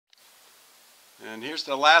And here's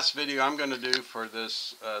the last video I'm going to do for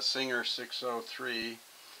this Singer 603.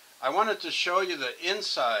 I wanted to show you the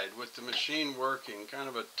inside with the machine working, kind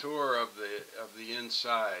of a tour of the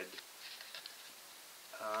inside.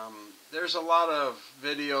 There's a lot of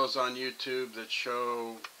videos on YouTube that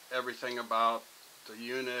show everything about the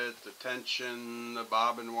unit, the tension, the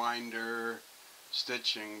bobbin winder,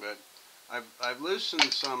 stitching, but I've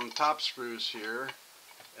loosened some top screws here,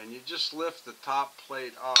 and you just lift the top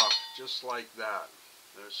plate off just like that.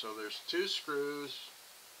 So there's two screws,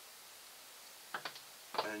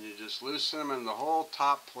 and you just loosen them and the whole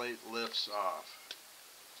top plate lifts off.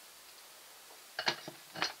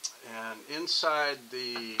 And inside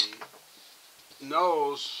the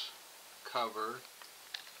nose cover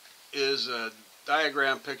is a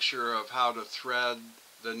diagram picture of how to thread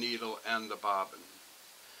the needle and the bobbin.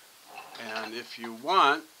 And if you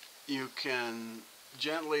want, you can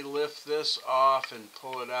gently lift this off and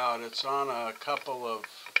pull it out. It's on a couple of,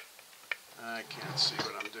 I can't see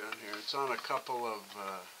what I'm doing here, it's on a couple of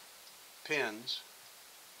pins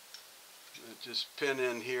that just pin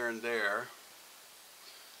in here and there.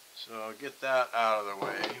 So I'll get that out of the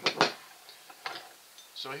way.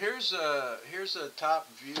 So here's a top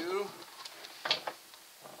view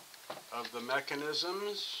of the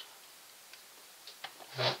mechanisms.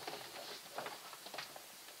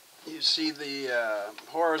 You see the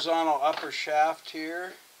horizontal upper shaft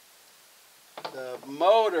here. The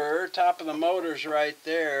motor, top of the motor's right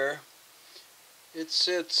there. It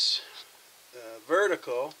sits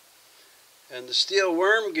vertical, and the steel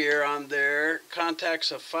worm gear on there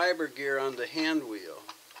contacts a fiber gear on the hand wheel.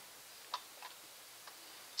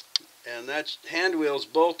 And that hand wheel is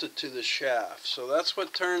bolted to the shaft. So that's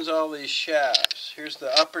what turns all these shafts. Here's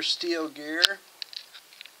the upper steel gear.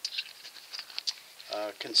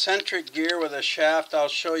 Concentric gear with a shaft I'll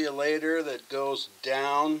show you later that goes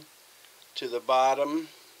down to the bottom.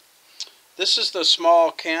 This is the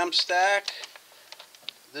small cam stack.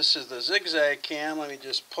 This is the zigzag cam. Let me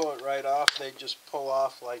just pull it right off. They just pull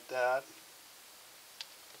off like that.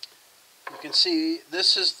 You can see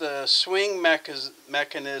this is the swing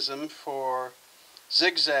mechanism for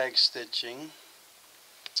zigzag stitching.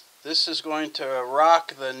 This is going to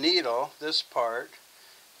rock the needle, this part.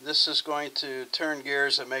 This is going to turn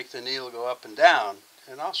gears that make the needle go up and down.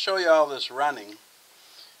 And I'll show you all this running.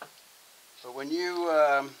 But when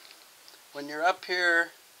you're up here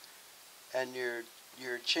and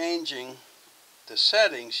you're changing the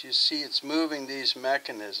settings, you see it's moving these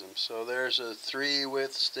mechanisms. So there's a 3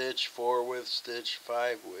 width stitch, 4 width stitch,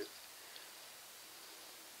 5 width.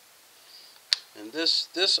 And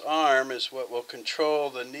this arm is what will control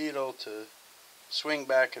the needle to swing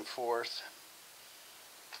back and forth.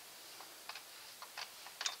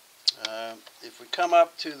 If we come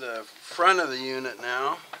up to the front of the unit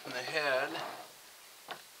now, the head,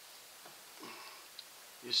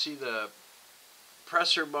 you see the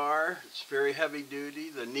presser bar. It's very heavy duty.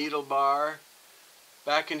 The needle bar.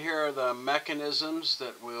 Back in here are the mechanisms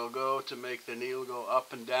that will go to make the needle go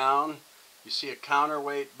up and down. You see a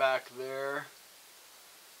counterweight back there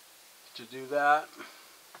to do that.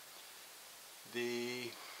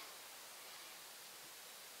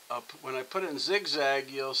 When I put it in zigzag,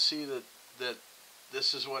 you'll see that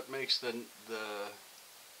this is what makes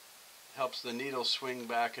helps the needle swing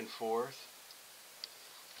back and forth.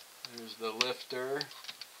 There's the lifter.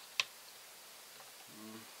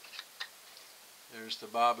 There's the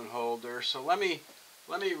bobbin holder. So let me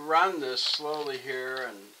run this slowly here,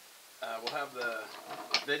 and we'll have the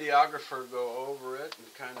videographer go over it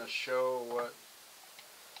and kind of show what.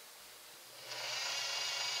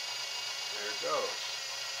 There it goes.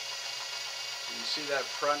 You see that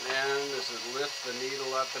front end as it lifts the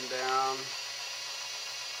needle up and down,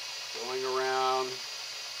 going around.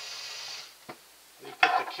 Let me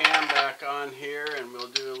put the cam back on here and we'll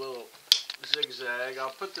do a little zigzag.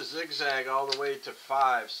 I'll put the zigzag all the way to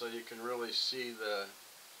 5 so you can really see the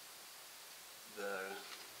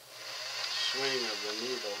swing of the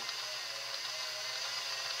needle.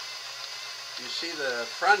 You see the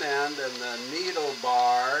front end and the needle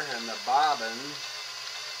bar and the bobbin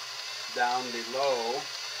down below.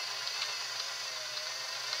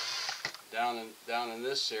 Down in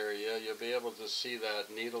this area, you'll be able to see that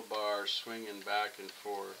needle bar swinging back and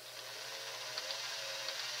forth.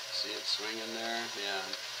 See it swinging there? Yeah.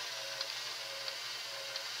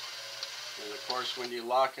 And of course, when you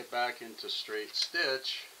lock it back into straight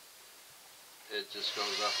stitch, it just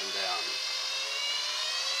goes up and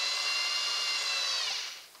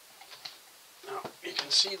down. Now, you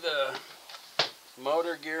can see the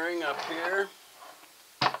motor gearing up here.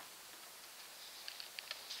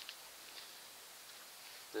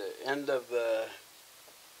 The end of the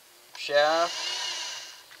shaft.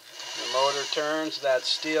 The motor turns that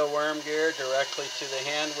steel worm gear directly to the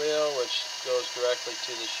hand wheel, which goes directly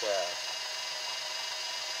to the shaft.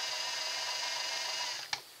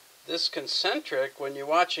 This concentric, when you're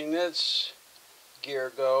watching this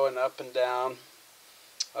gear go and up and down,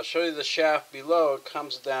 I'll show you the shaft below. It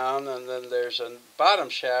comes down, and then there's a bottom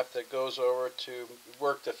shaft that goes over to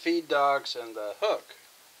work the feed dogs and the hook.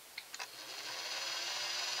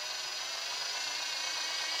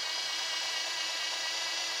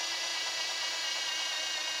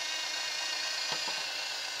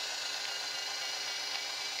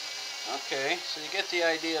 Okay, so you get the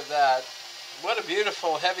idea of that. What a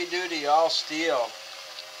beautiful heavy-duty all-steel.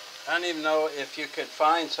 I don't even know if you could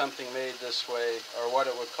find something made this way or what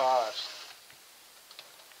it would cost.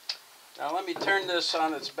 Now let me turn this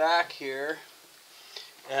on its back here,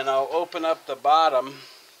 and I'll open up the bottom,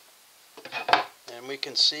 and we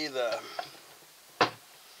can see the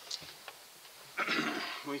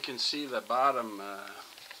bottom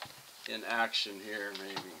in action here,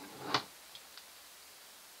 maybe.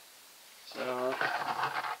 So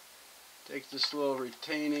take this little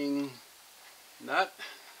retaining nut,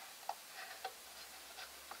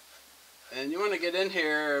 and you want to get in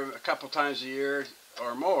here a couple times a year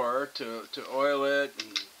or more to oil it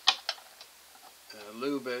and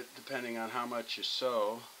lube it, depending on how much you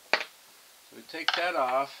sew. So we take that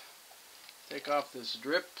off. Take off this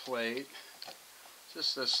drip plate.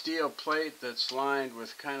 Just a steel plate that's lined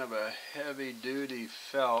with kind of a heavy-duty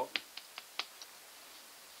felt.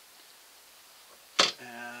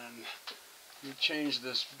 And you change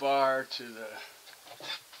this bar to the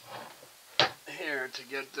here to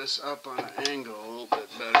get this up on an angle a little bit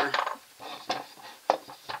better.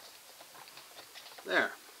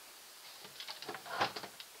 There.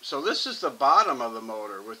 So this is the bottom of the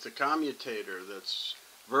motor with the commutator that's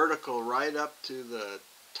vertical right up to the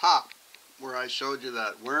top where I showed you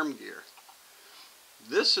that worm gear.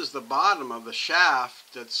 This is the bottom of the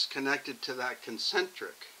shaft that's connected to that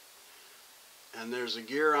concentric. And there's a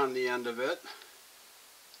gear on the end of it.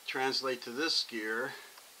 Translate to this gear,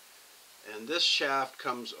 and this shaft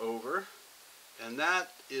comes over, and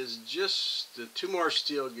that is just the two more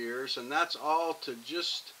steel gears, and that's all to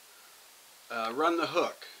just run the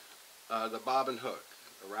hook, the bobbin hook,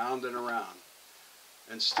 around and around.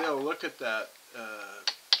 And still, look at that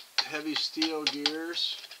heavy steel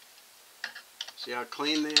gears. See how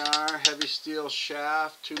clean they are? Heavy steel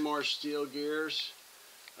shaft, two more steel gears.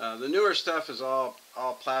 The newer stuff is all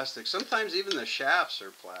plastic. Sometimes even the shafts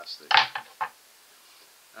are plastic.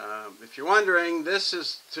 If you're wondering, this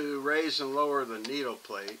is to raise and lower the needle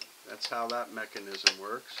plate. That's how that mechanism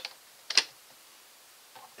works.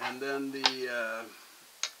 And then the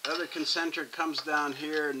other concentric comes down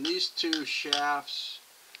here, and these two shafts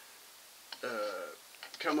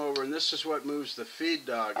come over, and this is what moves the feed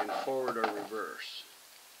dog in forward or reverse.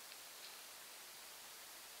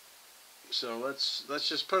 So let's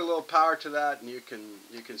just put a little power to that, and you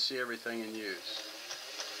can see everything in use.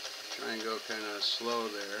 Try and go kind of slow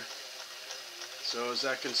there. So as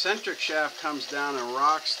that concentric shaft comes down and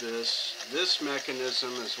rocks this mechanism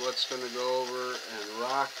is what's going to go over and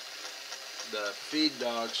rock the feed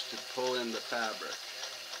dogs to pull in the fabric.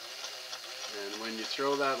 And when you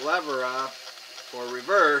throw that lever up for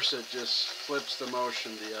reverse, it just flips the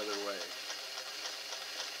motion the other way.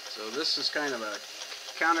 So this is kind of a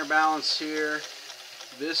counterbalance here.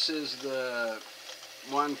 This is the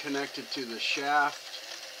one connected to the shaft,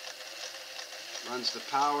 runs the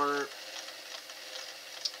power,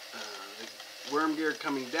 the worm gear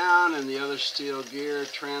coming down, and the other steel gear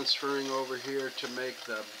transferring over here to make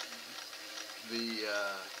the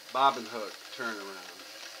bobbin hook turn around.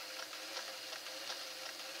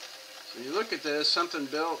 So you look at this, something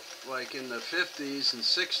built like in the 50s and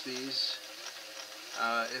 60s.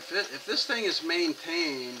 If this thing is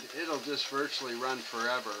maintained, it'll just virtually run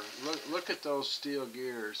forever. Look at those steel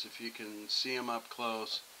gears, if you can see them up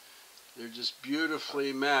close. They're just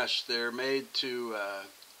beautifully meshed. They're made to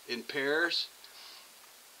in pairs,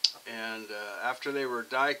 and after they were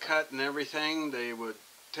die cut and everything, they would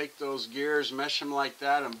take those gears, mesh them like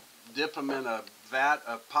that, and dip them in a vat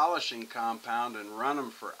of polishing compound and run them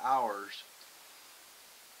for hours.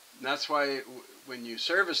 And that's why when you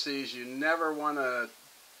service these, you never want to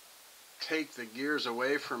take the gears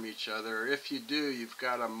away from each other. If you do, you've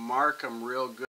got to mark them real good.